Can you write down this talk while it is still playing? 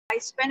I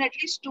spend at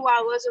least 2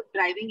 hours of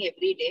driving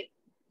every day.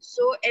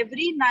 So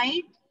every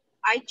night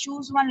I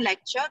choose one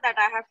lecture that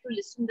I have to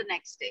listen the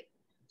next day.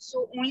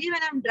 So only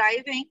when I'm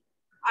driving,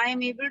 I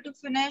am able to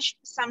finish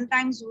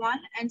sometimes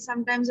one and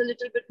sometimes a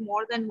little bit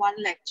more than one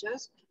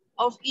lectures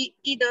of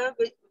either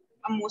with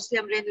mostly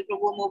Amrendra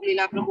Prabhu,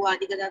 Moglila Prabhu,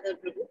 Adi Gadadhar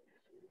Prabhu.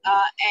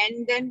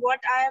 And then what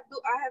I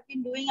have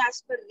been doing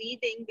as per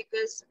reading,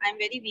 because I'm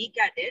very weak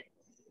at it.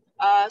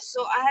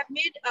 So I have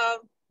made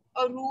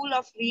a rule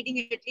of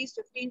reading at least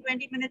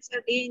 15-20 minutes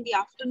a day in the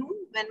afternoon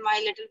when my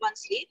little one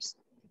sleeps.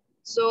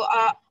 So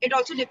it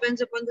also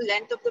depends upon the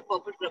length of the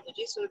purport,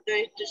 Prabhuji. So if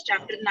it is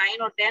chapter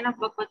 9 or 10 of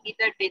Bhagavad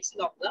Gita, it takes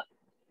longer.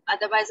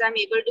 Otherwise, I'm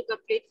able to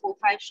complete 4-5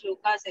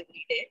 shlokas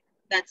every day.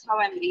 That's how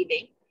I'm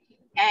reading.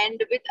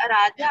 And with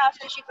Aradhya,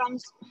 after she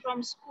comes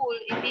from school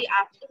in the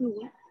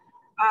afternoon,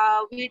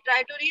 we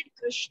try to read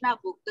Krishna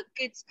book, the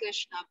kids'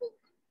 Krishna book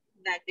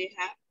that they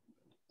have.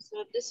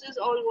 So this is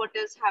all what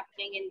is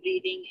happening in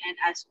reading and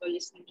as per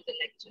listening to the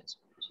lectures.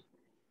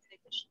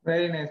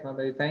 Very nice,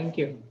 Mother. Thank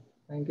you.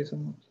 Thank you so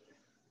much.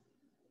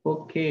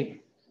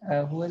 Okay.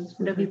 Who else?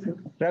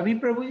 Ravi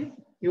Prabhu,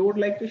 you would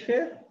like to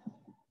share?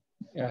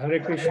 Yeah, Hare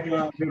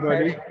Krishna,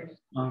 everybody.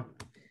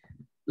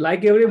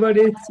 Like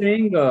everybody is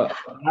saying,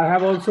 I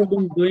have also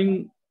been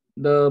doing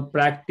the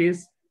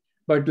practice,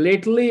 but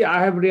lately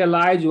I have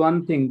realized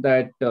one thing,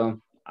 that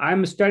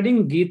I'm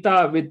studying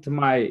Gita with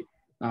my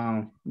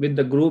with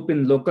the group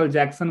in local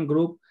Jackson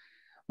group,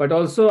 but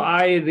also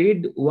I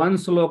read one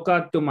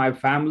sloka to my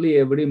family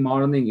every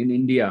morning in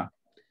India.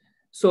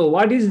 So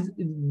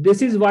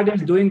this is what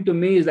it's doing to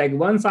me is like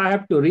once I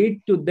have to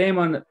read to them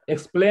and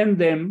explain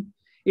them,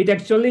 it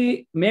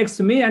actually makes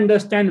me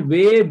understand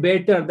way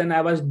better than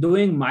I was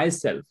doing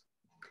myself.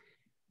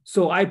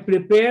 So I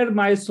prepare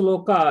my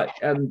sloka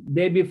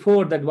day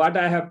before that what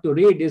I have to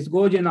read is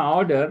goes in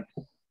order.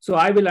 So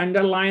I will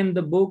underline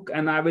the book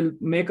and I will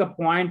make a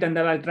point and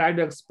then I'll try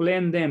to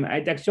explain them.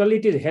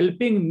 It is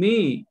helping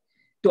me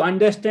to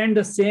understand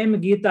the same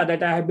Gita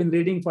that I have been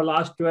reading for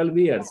last 12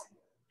 years.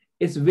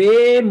 It's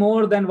way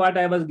more than what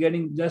I was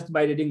getting just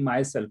by reading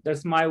myself.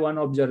 That's my one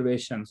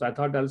observation. So I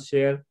thought I'll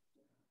share.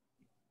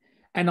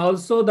 And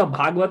also the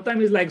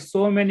Bhagavatam is like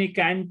so many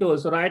cantos.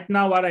 So right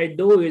now what I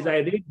do is I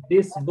read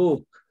this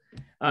book.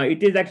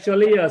 It is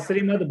actually a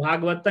Srimad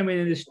Bhagavatam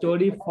in a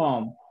story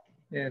form.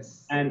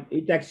 Yes. And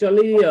it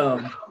actually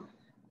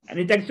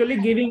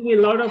giving me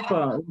a lot of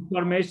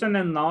information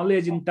and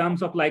knowledge in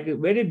terms of like a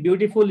very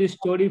beautiful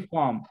story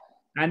form.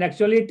 And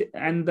actually,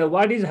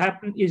 what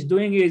is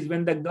doing is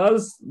when the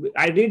girls,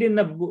 I read in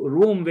the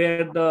room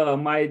where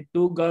my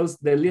two girls,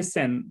 they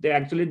listen, they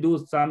actually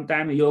do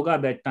sometime yoga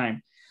that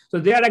time. So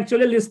they are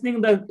actually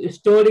listening the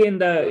story in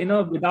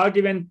the, without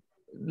even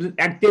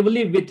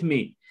actively with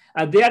me.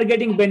 They are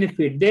getting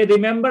benefit. They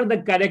remember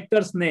the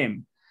character's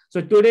name. So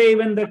today,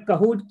 even the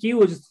Kahoot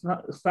cues,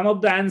 some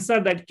of the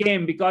answer that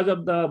came because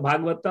of the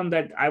Bhagavatam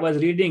that I was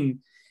reading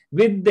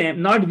with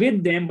them, not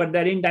with them, but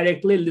they're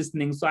indirectly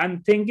listening. So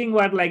I'm thinking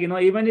what, like,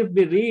 even if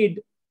we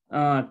read,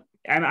 and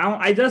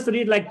I just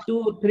read like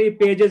 2-3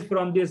 pages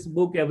from this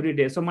book every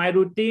day. So my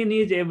routine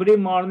is every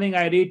morning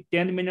I read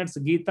 10 minutes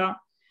Gita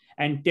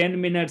and 10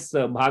 minutes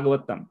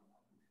Bhagavatam.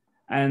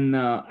 And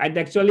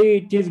actually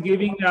it is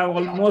giving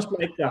almost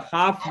like a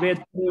halfway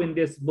through in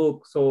this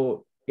book.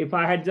 So if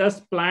I had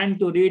just planned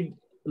to read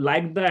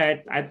like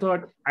that, I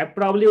thought I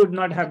probably would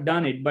not have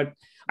done it. But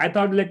I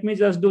thought, let me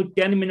just do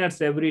 10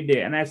 minutes every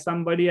day. And as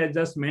somebody has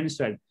just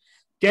mentioned,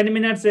 10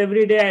 minutes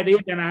every day I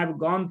read, and I have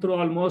gone through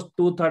almost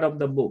 2/3 of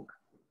the book.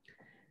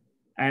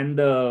 And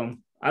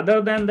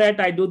other than that,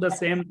 I do the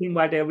same thing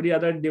what every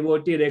other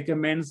devotee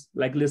recommends,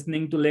 like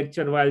listening to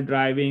lecture while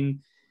driving.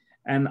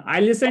 And I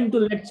listen to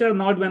lecture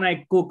not when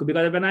I cook,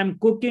 because when I'm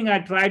cooking, I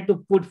try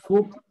to put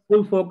full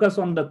focus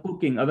on the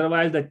cooking.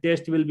 Otherwise, the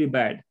taste will be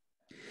bad.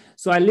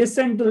 So I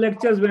listen to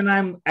lectures when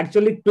I'm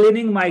actually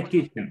cleaning my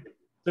kitchen.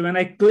 So when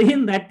I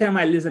clean, that time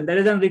I listen. That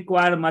doesn't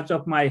require much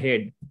of my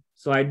head.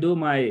 So I do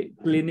my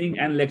cleaning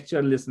and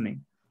lecture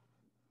listening.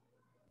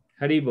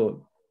 Hari Bol.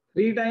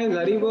 3 times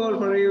Hari Bol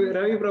for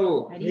Ravi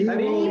Prabhu. Hari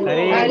Bol,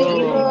 Hari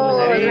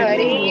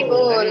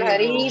Bol,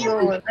 Hari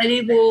Bol,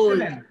 Hari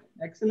Bol.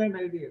 Excellent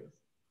ideas.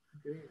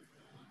 Great.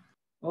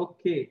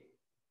 Okay.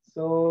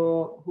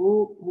 So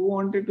who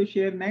wanted to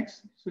share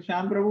next?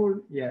 Sushant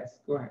Prabhu? Yes,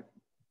 go ahead.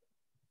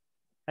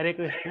 Hare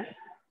Krishna.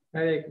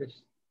 Hare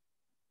Krishna.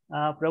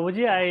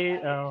 Prabhuji,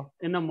 I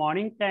in the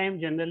morning time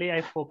generally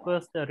I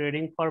focus the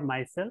reading for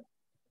myself.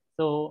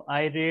 So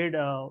I read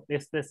a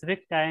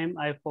specific time.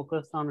 I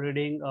focus on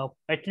reading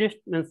at least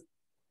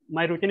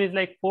my routine is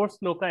like 4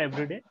 sloka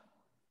every day.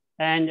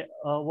 And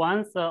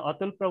once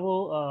Atul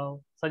Prabhu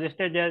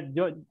suggested that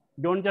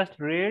don't just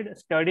read,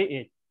 study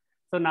it.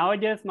 So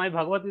nowadays my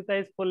Bhagavad Gita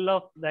is full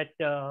of that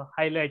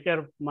highlighter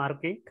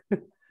marking.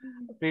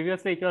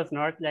 Previously it was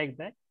not like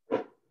that.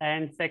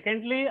 And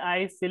secondly,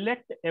 I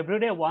select every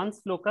day one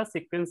sloka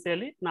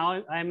sequentially. Now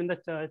I am in the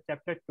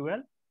chapter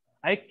 12.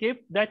 I keep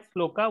that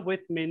sloka with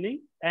meaning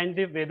and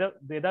the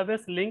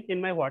Veda-based link in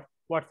my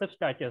WhatsApp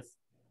status.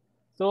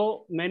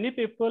 So many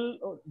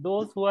people,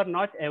 those who are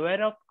not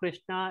aware of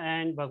Krishna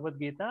and Bhagavad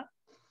Gita,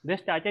 they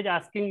started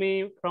asking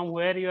me from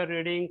where you are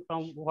reading,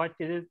 from what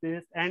is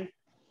this, and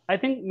I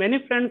think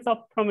many friends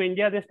from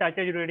India, they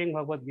started reading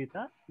Bhagavad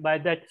Gita by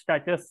that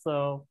status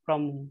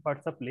from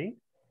WhatsApp link,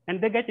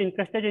 and they get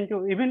interested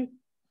into even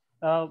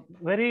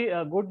very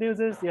good news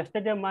is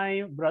yesterday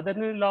my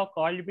brother-in-law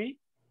called me,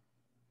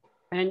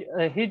 and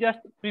he just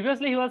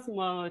previously he was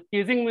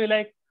teasing me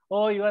like,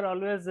 oh, you are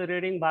always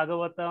reading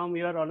Bhagavatam,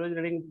 you are always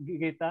reading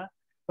Gita.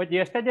 But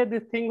yesterday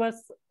this thing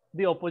was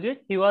the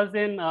opposite. He was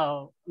in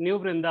New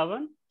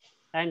Vrindavan,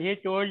 and he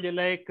told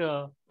like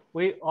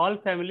we all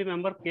family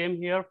member came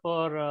here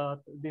for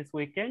this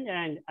weekend,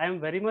 and I am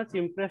very much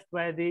impressed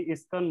by the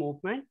ISKCON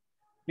movement.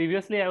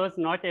 Previously, I was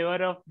not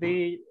aware of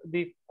the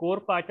core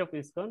part of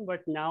ISKCON,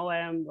 but now I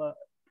am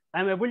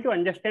able to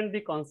understand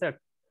the concept.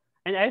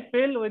 And I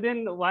feel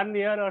within 1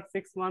 year or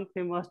 6 months,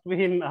 he must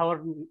be in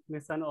our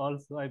mission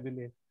also, I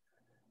believe.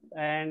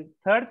 And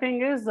third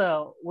thing is,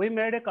 we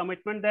made a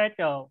commitment that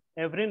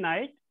every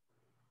night,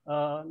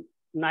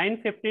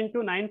 9:15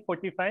 to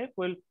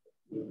 9:45,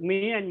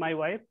 me and my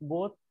wife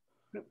both,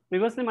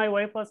 previously my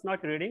wife was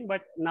not reading,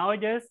 but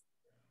nowadays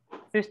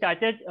she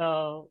started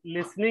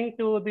listening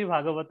to the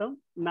Bhagavatam.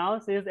 Now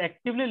she is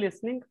actively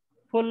listening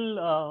full.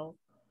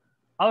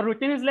 Our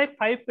routine is like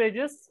 5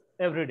 pages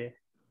every day.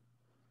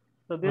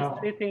 So these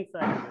three things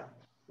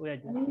we are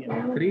just,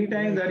 yeah. 3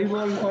 times Hari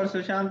Bol for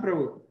Sushant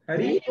Prabhu.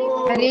 Hari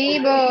Bol. Hari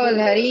Bol,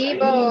 Hari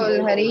Bol,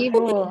 Hari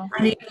Bol.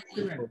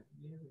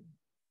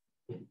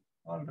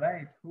 All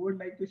right. Who would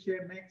like to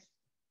share next?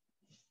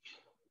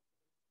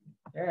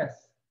 Yes.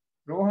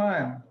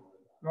 Rohan,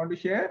 you want to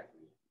share?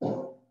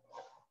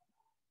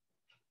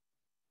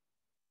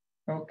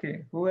 Okay.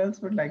 Who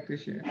else would like to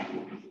share?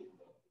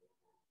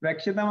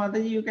 Rakshita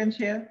Mataji, you can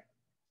share.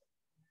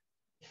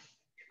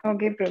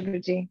 Okay,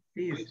 Prabhuji.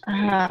 Please.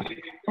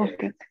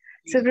 Okay.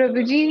 So,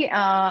 Prabhuji,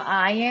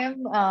 I am,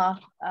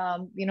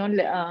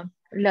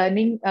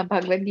 learning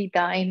Bhagavad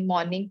Gita in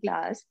morning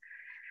class,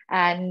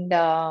 and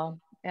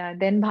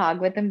then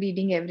Bhagavatam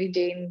reading every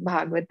day in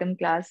Bhagavatam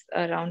class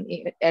around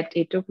at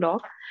 8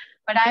 o'clock.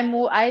 But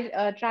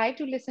I try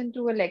to listen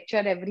to a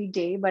lecture every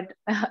day, but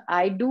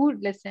I do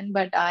listen,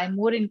 but I'm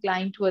more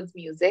inclined towards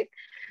music.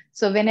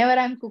 So whenever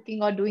I'm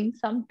cooking or doing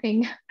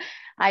something,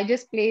 I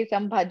just play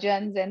some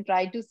bhajans and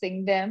try to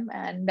sing them,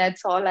 and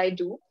that's all I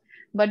do.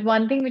 But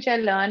one thing which I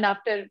learned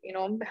after,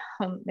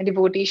 a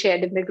devotee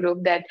shared in the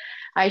group, that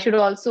I should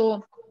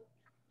also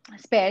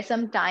spare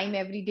some time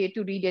every day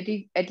to read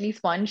at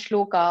least one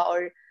shloka,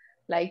 or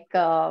like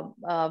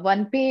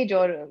one page,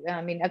 or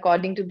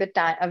according to the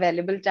time,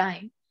 available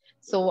time.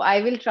 So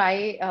I will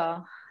try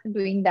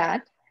doing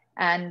that.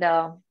 And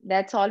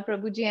that's all,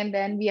 Prabhuji. And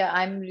then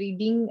I'm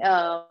reading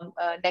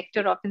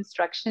Nectar of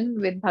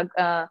Instruction with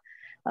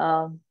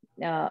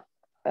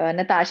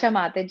Natasha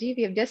Mataji.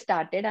 We have just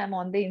started. I'm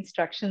on the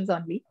instructions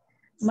only.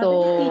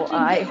 So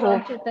I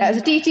hope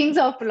as teachings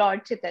of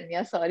Lord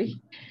Chaitanya, sorry.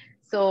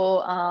 So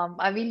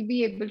I will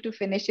be able to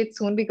finish it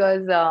soon,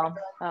 because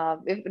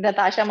if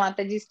Natasha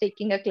Mataji is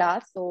taking a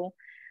class, so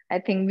I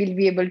think we'll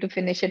be able to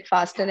finish it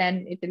faster,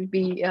 and it will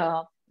be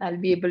I'll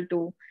be able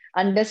to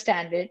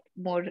understand it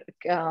more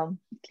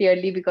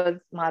clearly, because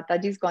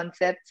Mataji's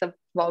concepts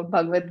about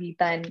Bhagavad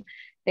Gita and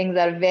things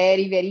are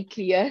very, very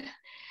clear,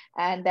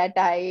 and that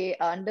I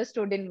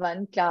understood in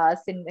one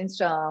class in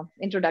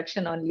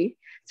introduction only.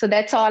 So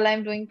that's all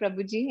I'm doing,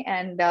 Prabhuji,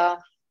 and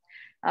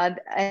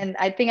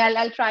I think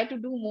I'll try to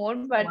do more,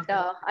 but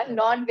I'm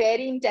not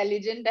very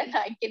intelligent, and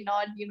I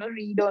cannot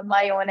read on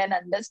my own and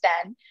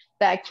understand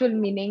the actual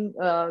meaning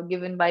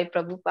given by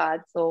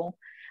Prabhupada. So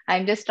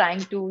I'm just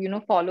trying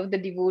to follow the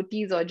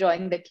devotees, or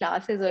join the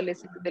classes, or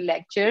listen to the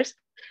lectures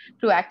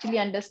to actually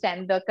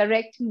understand the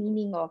correct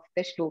meaning of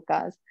the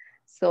shlokas.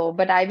 So,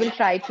 but I will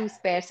try to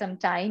spare some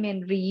time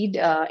and read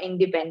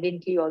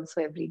independently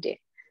also every day.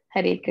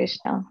 Hare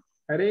Krishna.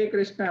 Hare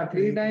Krishna.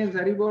 3 times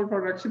Hari Bol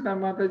for Rakshita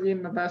Mataji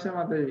and Natasha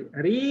Mataji.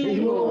 Hari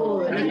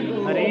Bol.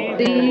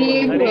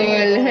 Hari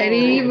Bol.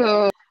 Hari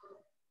Bol.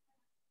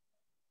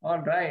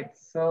 All right.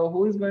 So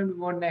who is going to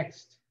go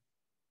next?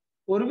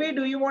 Urvi,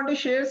 do you want to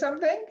share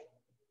something?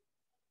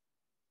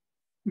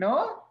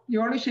 No? You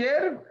want to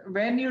share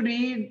when you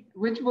read?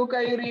 Which book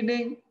are you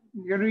reading?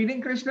 You're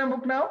reading Krishna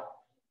book now?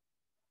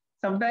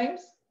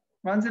 Sometimes?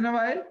 Once in a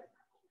while?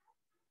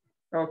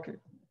 Okay.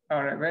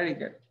 All right. Very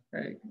good.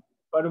 Very good.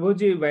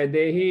 Prabhuji,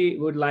 Vaidehi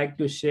would like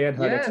to share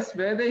her. Yes,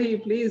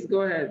 Vaidehi, please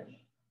go ahead.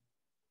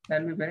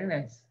 That'll be very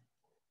nice.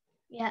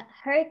 Yeah,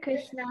 Hare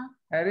Krishna.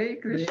 Hare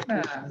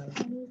Krishna.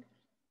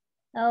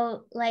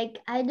 Oh, like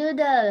I do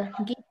the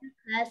Gita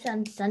class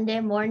on Sunday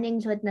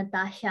mornings with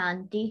Natasha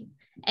Auntie,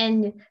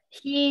 and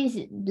she's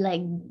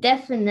like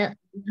definitely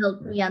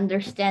helped me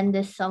understand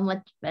this so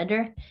much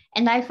better.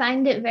 And I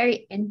find it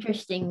very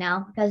interesting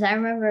now, because I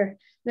remember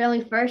when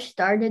we first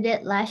started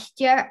it last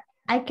year,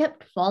 I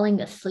kept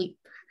falling asleep.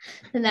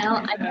 So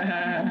now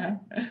I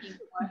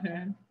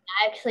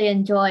actually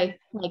enjoy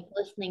like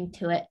listening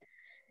to it.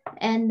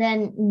 And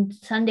then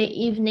Sunday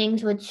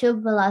evenings with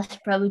Shubhalas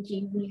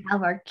Prabhuji, we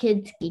have our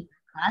kids'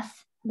 class.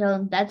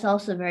 So that's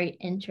also very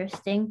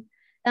interesting.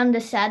 On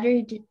the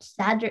Saturdays,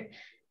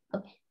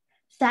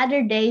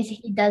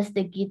 he does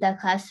the Gita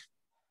class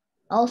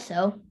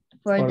also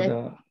for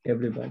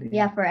everybody.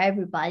 Yeah, for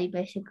everybody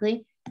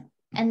basically.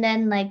 And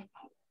then like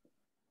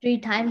 3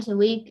 times a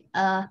week,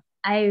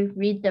 I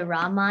read the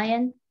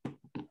Ramayana,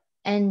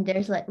 and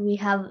there's like we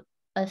have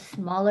a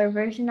smaller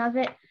version of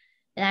it,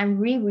 and I'm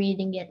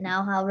rereading it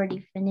now. I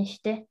already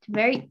finished it. It's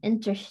very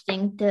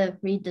interesting to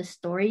read the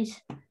stories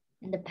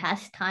and the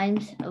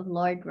pastimes of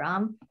Lord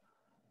Ram.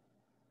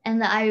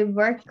 And I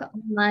work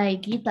on my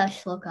Gita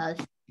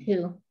shlokas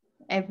too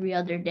every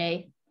other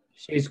day.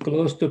 She's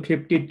close to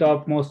 50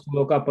 topmost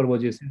sloka,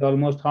 Prabhuji. She's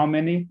almost how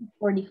many?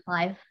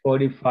 45.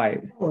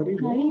 45.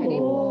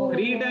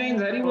 3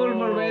 times Hari Bol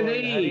for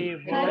Vaidehi.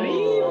 Hari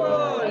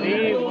Bol.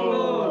 Hari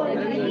Bol.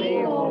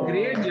 Hari Bol.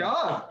 Great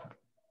job.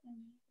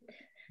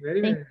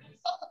 Very, very nice.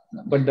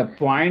 But the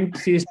point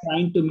she's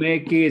trying to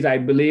make is, I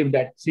believe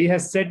that she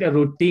has set a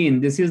routine.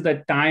 This is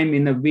the time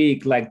in a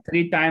week, like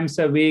 3 times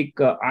a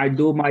week, I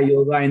do my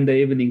yoga in the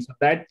evening. So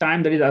that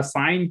time that is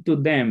assigned to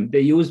them, they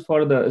use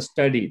for the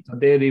study. So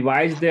they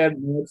revise their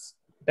notes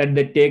that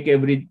they take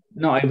every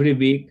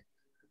week.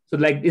 So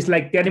like it's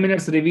like 10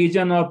 minutes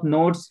revision of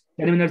notes,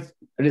 10 minutes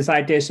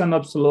recitation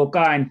of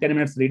sloka, and 10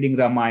 minutes reading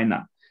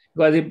Ramayana.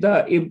 Because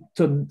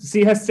so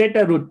she has set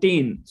a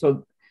routine.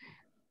 So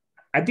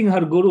I think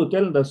her guru,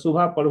 tell the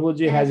Subha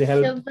Prabhuji has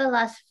helped.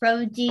 Shubhalas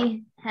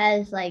Prabhuji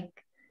has like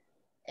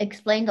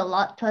explained a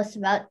lot to us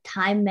about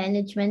time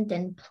management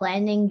and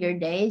planning your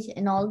days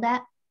and all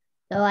that.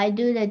 So I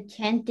do the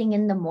chanting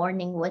in the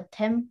morning with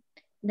him.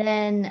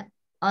 Then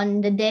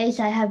on the days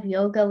I have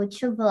yoga with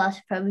Shubhalas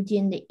Prabhuji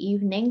in the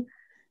evening.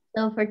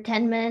 So for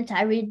 10 minutes,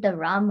 I read the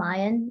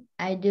Ramayana.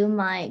 I do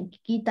my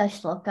Gita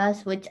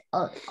shlokas, which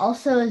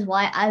also is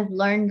why I've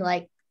learned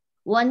like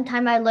one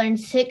time I learned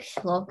 6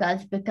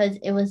 shlokas because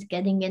it was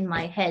getting in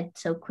my head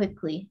so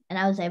quickly and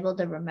I was able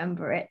to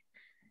remember it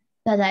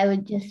because I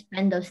would just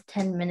spend those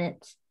 10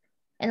 minutes.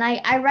 And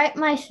I write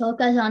my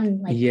shlokas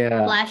on like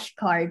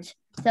flashcards.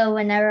 So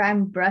whenever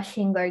I'm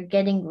brushing or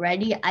getting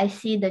ready, I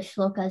see the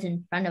shlokas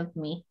in front of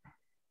me.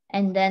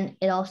 And then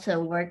it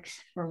also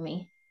works for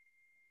me.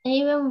 And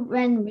even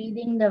when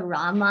reading the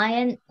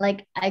Ramayana,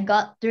 like I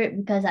got through it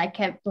because I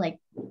kept like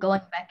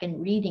going back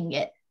and reading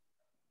it.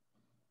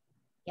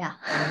 Yeah.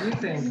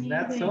 Amazing.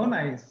 That's so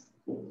nice.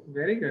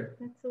 Very good.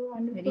 That's so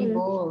wonderful. Very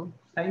cool.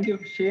 Thank you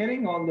for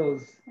sharing all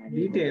those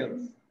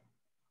details.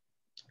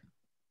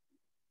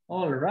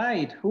 All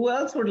right. Who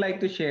else would like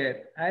to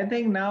share? I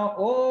think now,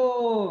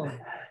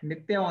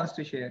 Nitya wants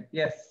to share.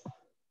 Yes.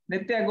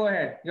 Nitya, go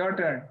ahead. Your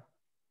turn.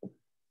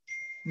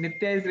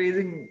 Nitya is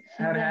raising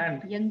her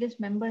hand. Youngest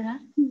member, huh?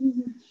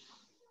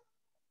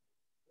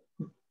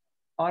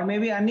 Or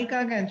maybe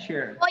Anika can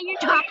share. What you're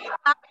talking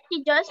about,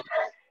 she just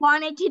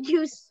wanted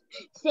to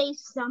say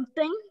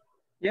something.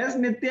 Yes,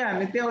 Nitya.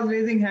 Nitya was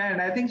raising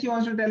hand. I think she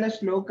wants to tell a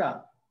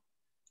shloka.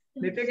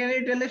 Nitya, can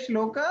you tell a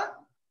shloka?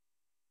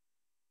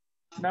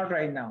 Not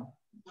right now.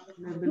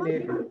 Maybe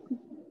later.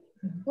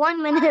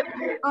 1 minute.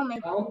 Oh my.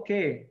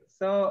 Okay.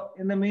 So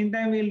in the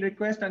meantime, we'll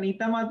request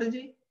Anita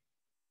Mataji.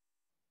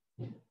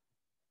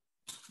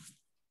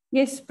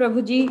 Yes,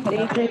 Prabhuji.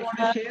 Hare Do you want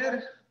to Krishna.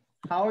 share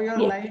how your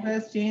life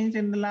has changed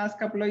in the last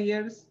couple of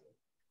years?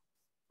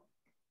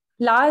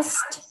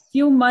 Last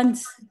few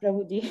months,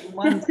 Prabhuji.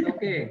 Months,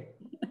 okay.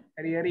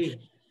 Hari.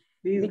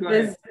 Please go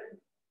Because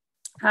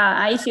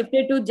ahead. I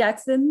shifted to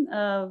Jackson,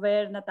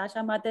 where Natasha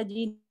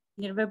Mataji,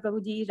 Nirvay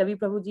Prabhuji, Ravi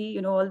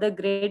Prabhuji, all the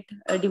great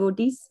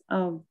devotees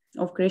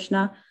of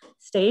Krishna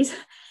stays.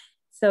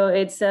 So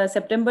it's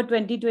September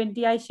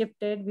 2020 I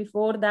shifted.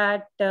 Before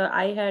that,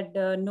 I had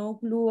no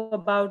clue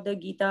about the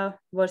Gita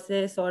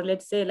verses, or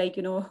let's say like,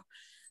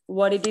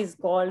 what it is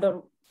called,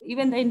 or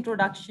even the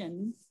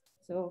introduction.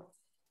 So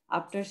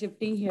after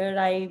shifting here,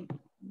 I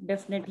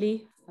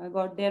definitely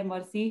got their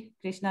mercy,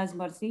 Krishna's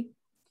mercy.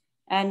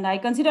 And I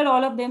consider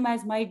all of them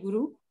as my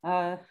guru.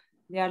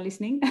 They are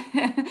listening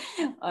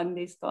on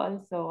this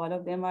call. So all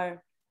of them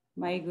are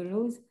my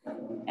gurus.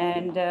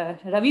 And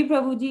Ravi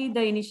Prabhuji,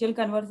 the initial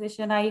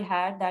conversation I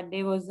had that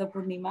day was the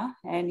Purnima,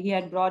 and he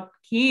had brought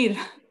kheer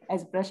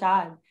as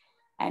prasad.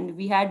 And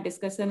we had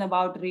discussion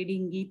about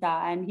reading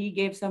Gita, and he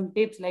gave some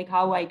tips like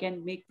how I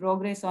can make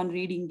progress on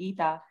reading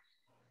Gita.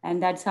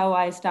 And that's how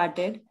I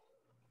started.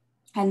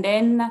 And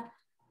then,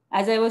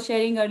 as I was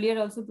sharing earlier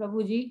also,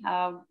 Prabhuji,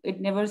 it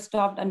never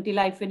stopped until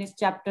I finished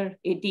chapter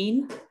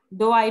 18.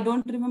 Though I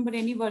don't remember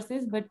any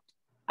verses, but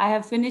I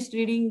have finished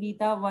reading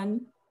Gita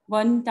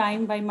one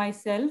time by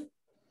myself.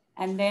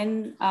 And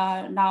then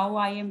now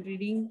I am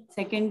reading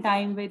second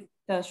time with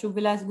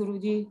Shubhalas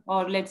Guruji,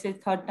 or let's say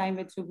third time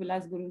with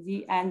Shubhalas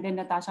Guruji, and then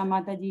Natasha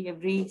Mataji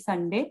every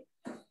Sunday.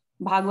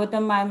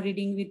 Bhagavatam I am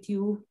reading with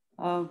you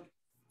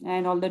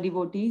and all the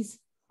devotees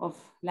of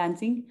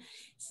Lansing.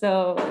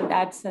 So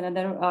that's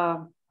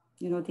another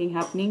thing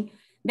happening.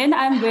 Then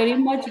I'm very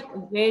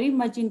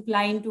much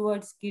inclined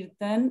towards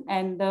Kirtan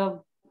and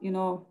the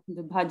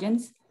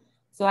bhajans.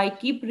 So I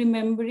keep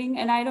remembering,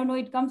 and I don't know,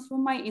 it comes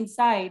from my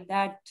inside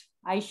that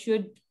I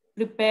should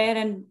prepare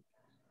and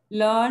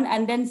learn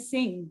and then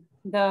sing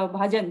the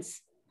bhajans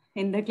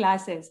in the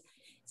classes.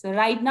 So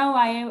right now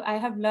I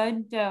have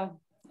learned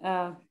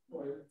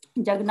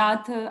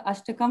Jagannath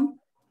Ashtakam.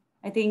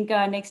 I think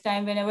next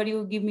time, whenever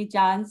you give me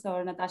chance,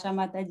 or Natasha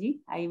Mataji,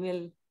 I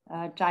will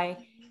try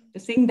to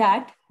sing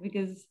that,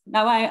 because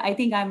now I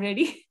think I'm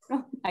ready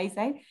from my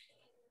side.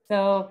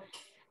 So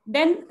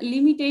then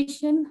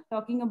limitation,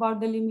 talking about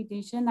the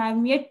limitation,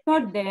 I'm yet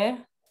not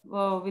there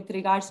with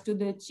regards to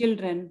the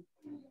children.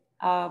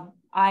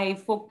 I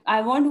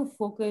want to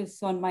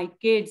focus on my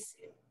kids,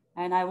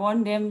 and I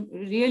want them,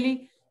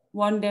 really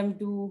want them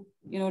to,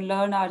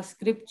 learn our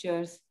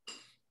scriptures.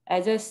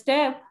 As a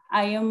step,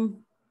 I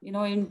am,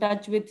 in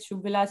touch with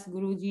Shubhalas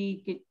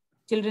Guruji.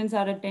 Children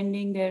are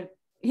attending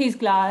his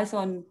class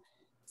on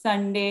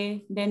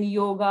Sunday, then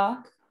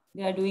yoga.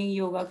 They are doing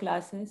yoga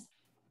classes.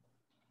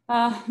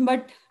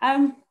 But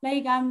I'm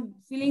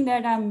feeling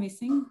that I'm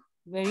missing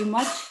very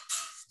much,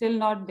 still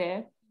not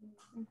there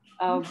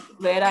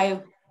where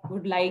I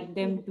would like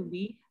them to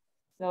be.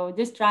 So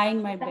just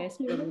trying my best,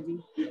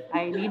 Prabhuji.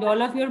 I need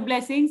all of your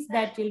blessings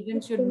that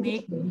children should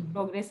make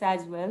progress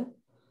as well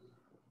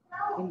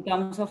in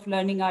terms of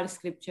learning our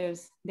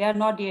scriptures. They are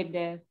not yet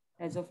there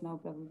as of now,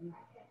 Prabhuji.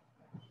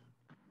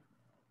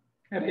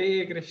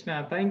 Hare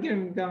Krishna. Thank you,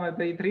 Anita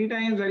Mataji. 3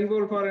 times Hari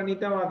Bol for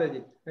Anita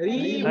Mataji.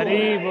 Hari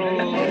Bol.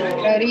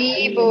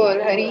 Hari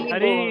Bol.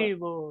 Hari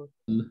Bol.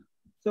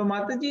 So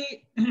Mataji,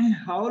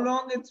 how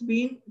long it's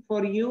been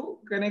for you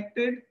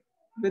connected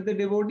with the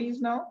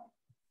devotees now?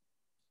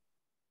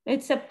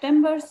 It's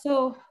September,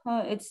 so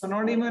it's so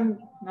not even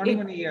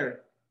a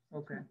year.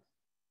 Okay.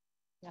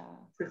 Yeah.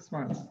 6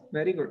 months.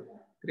 Very good.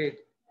 Great.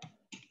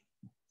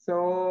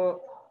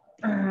 So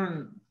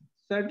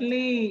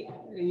certainly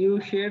you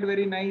shared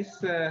very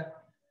nice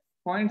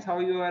points how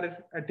you are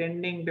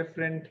attending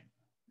different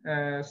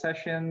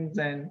sessions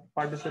and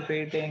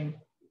participating,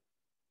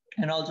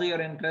 and also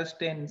your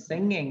interest in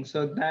singing.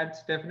 So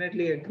that's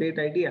definitely a great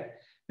idea.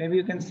 Maybe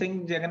you can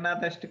sing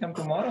Jagannath Ashtakam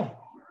tomorrow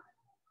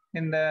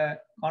in the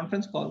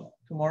conference call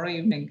tomorrow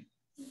evening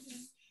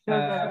for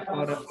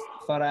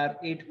our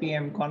 8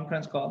 p.m.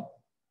 conference call,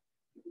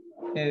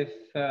 if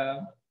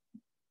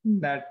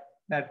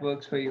that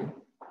works for you.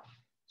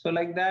 So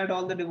like that,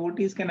 all the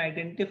devotees can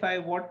identify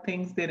what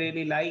things they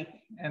really like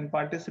and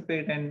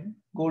participate and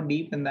go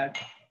deep in that.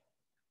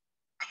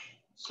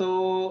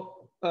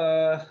 So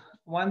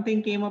one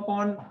thing came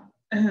upon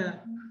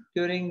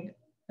during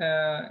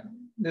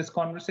this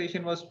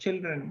conversation was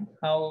children,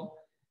 how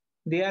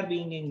they are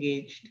being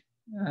engaged.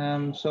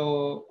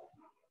 So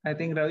I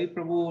think Ravi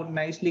Prabhu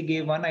nicely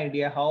gave one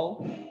idea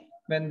how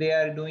when they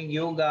are doing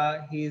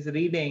yoga, he is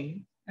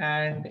reading,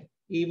 and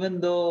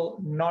even though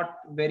not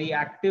very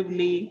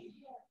actively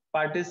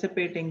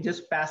participating,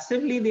 just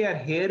passively they are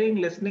hearing,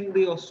 listening to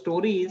your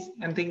stories,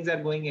 and things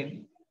are going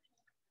in.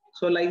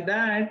 So like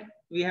that,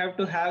 we have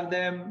to have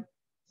them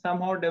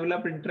somehow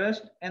develop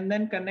interest and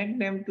then connect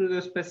them to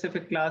the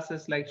specific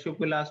classes like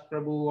Shukulas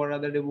Prabhu or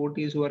other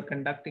devotees who are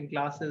conducting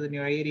classes in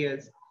your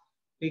areas.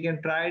 We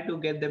can try to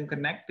get them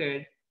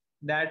connected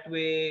that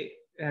way.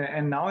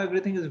 And now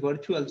everything is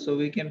virtual, so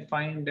we can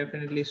find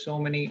definitely so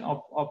many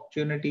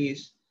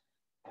opportunities,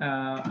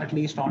 at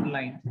least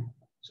online.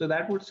 So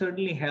that would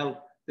certainly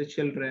help the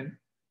children.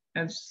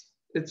 And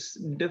it's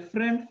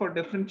different for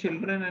different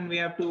children, and we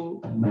have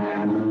to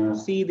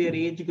see their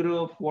age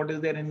group, what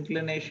is their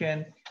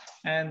inclination,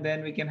 and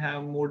then we can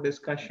have more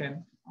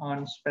discussion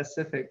on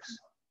specifics.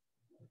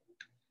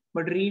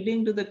 But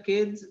reading to the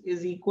kids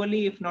is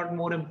equally, if not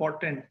more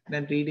important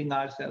than reading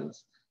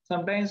ourselves.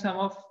 Sometimes some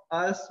of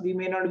us, we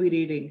may not be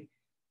reading,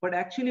 but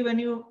actually when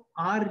you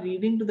are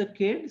reading to the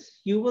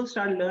kids, you will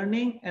start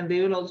learning and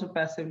they will also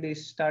passively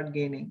start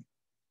gaining.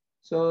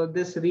 So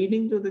this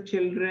reading to the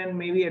children,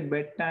 maybe at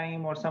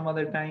bedtime or some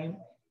other time,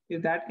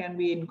 if that can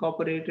be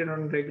incorporated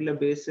on a regular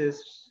basis,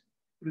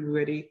 it will be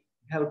very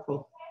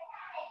helpful.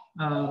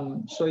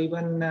 So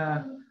even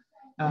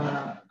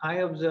I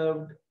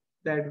observed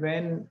that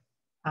when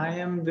I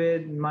am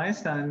with my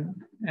son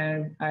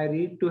and I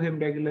read to him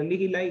regularly,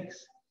 he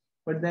likes.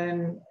 But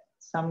then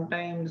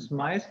sometimes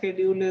my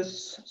schedule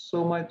is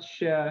so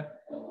much,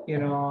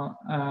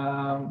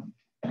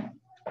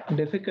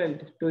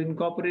 difficult to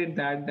incorporate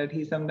that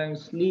he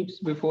sometimes sleeps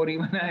before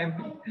even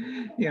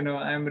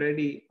I'm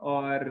ready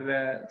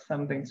or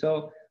something.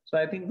 So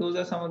I think those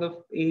are some of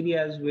the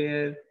areas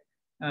where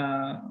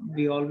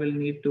we all will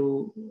need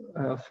to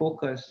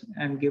focus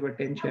and give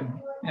attention.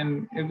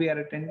 And if we are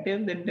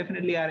attentive, then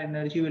definitely our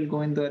energy will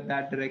go into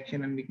that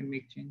direction and we can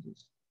make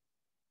changes.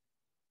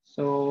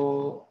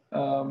 So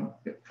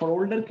for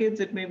older kids,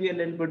 it may be a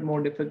little bit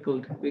more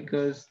difficult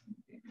because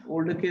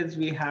older kids,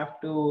 we have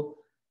to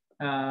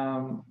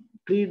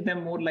treat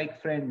them more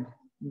like friend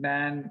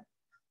than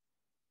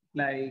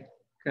like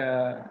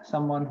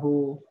someone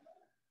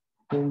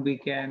whom we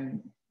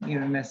can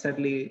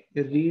necessarily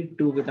read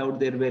to without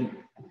their will,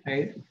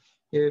 right?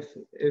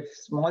 If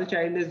small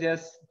child is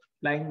just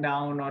lying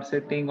down or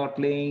sitting or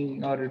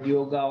playing or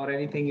yoga or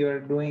anything you are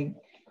doing,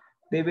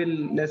 they will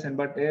listen.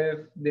 But if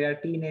they are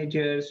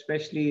teenagers,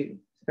 especially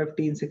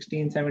 15,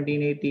 16,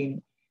 17,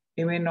 18,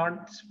 he may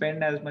not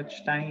spend as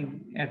much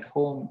time at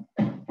home.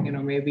 You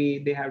know, maybe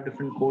they have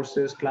different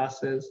courses,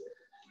 classes.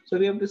 So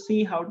we have to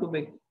see how to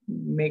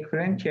make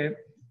friendship.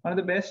 One of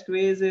the best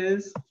ways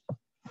is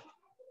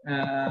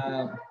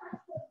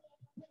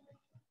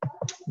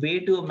way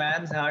to a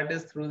man's heart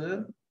is through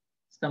the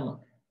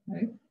stomach,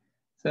 right?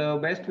 So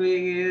best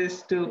way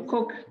is to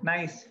cook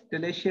nice,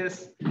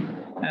 delicious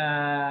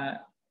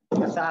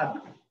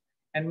prasad,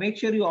 and make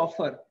sure you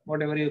offer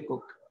whatever you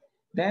cook.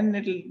 Then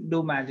it'll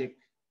do magic.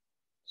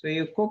 So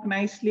you cook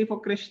nicely for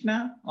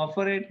Krishna,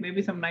 offer it,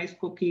 maybe some nice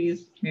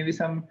cookies, maybe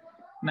some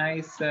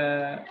nice,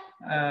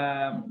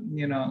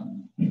 you know,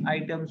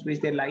 items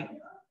which they like,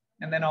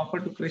 and then offer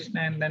to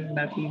Krishna, and then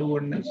that will do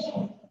wonders.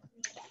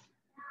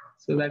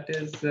 So that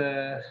is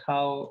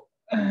how,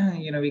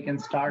 you know, we can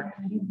start.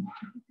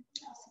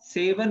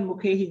 Sevan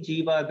mukhehi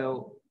jiva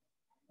do,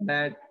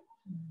 that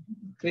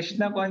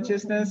Krishna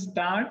consciousness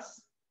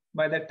starts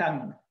by the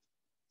tongue.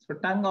 So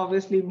tongue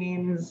obviously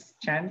means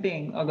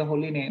chanting of the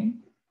holy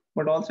name,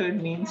 but also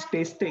it means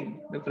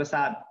tasting the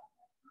prasad.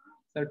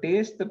 So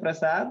taste the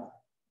prasad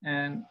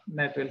and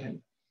that will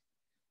help.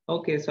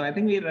 Okay, so I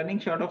think we're running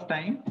short of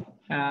time.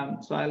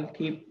 So I'll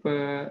keep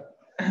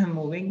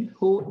moving.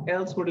 Who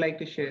else would like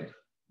to share?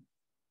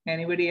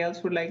 Anybody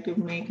else would like to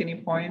make any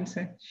points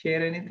and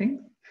share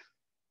anything?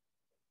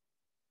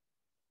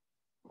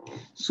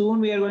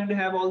 Soon we are going to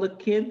have all the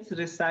kids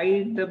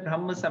recite the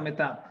Brahma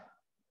Samhita.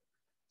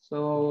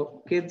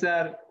 So kids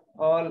are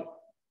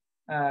all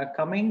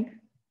coming.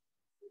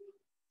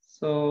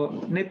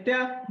 So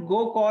Nitya,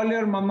 go call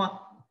your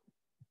mama.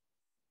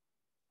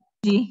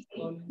 Ji.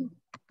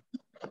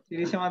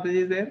 Shirisha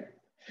Mataji is there.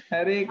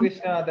 Hare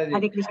Krishna Mataji.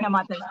 Hare Krishna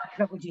Mataji,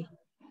 Prabhuji.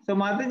 So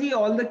Mataji,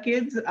 all the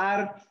kids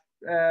are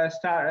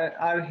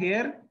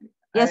here.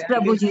 Yes,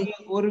 Prabhuji. I can see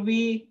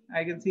Urvi.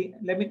 I can see.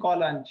 Let me call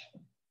Anj.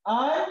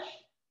 Anj.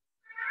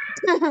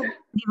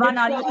 Nivan,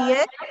 are you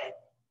here?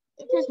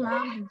 It is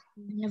mom.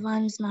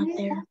 Nivan is not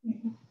there.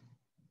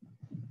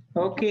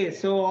 Okay,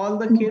 so all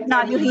the kids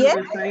are you here?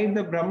 Recite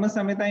the Brahma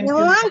Samhita in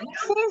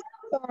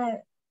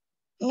Nivan,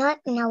 not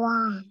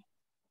Nawan.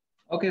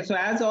 Okay, so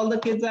as all the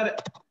kids are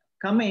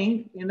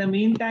coming, in the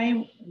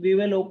meantime, we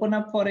will open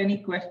up for any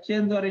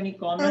questions or any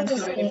comments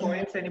or any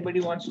points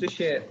anybody wants to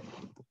share.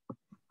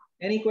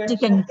 Any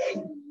questions?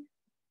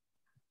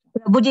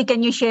 Prabhuji,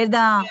 can you share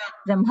the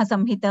Brahma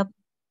Samhita?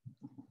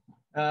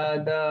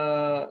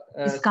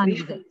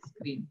 Screen.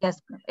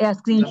 Yes, yeah,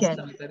 screen share.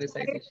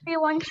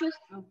 Everyone choose.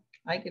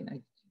 I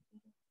can.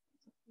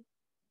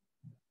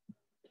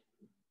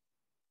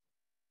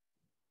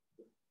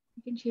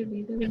 You can share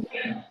Veda.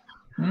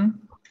 No.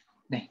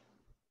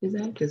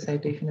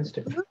 Recitation is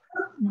different.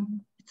 No,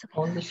 it's okay.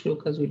 All the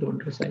shlokas we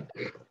don't recite.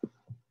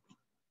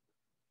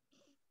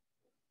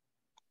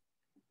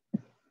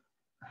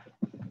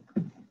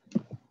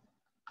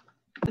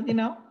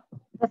 Now?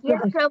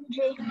 Yes,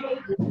 Prabhuji.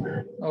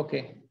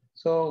 Okay.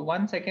 So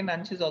 1 second,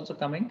 Ansh is also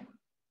coming.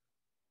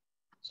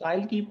 So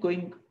I'll keep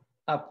going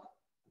up.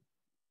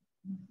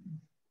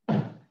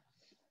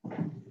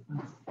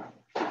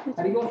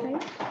 Hari go.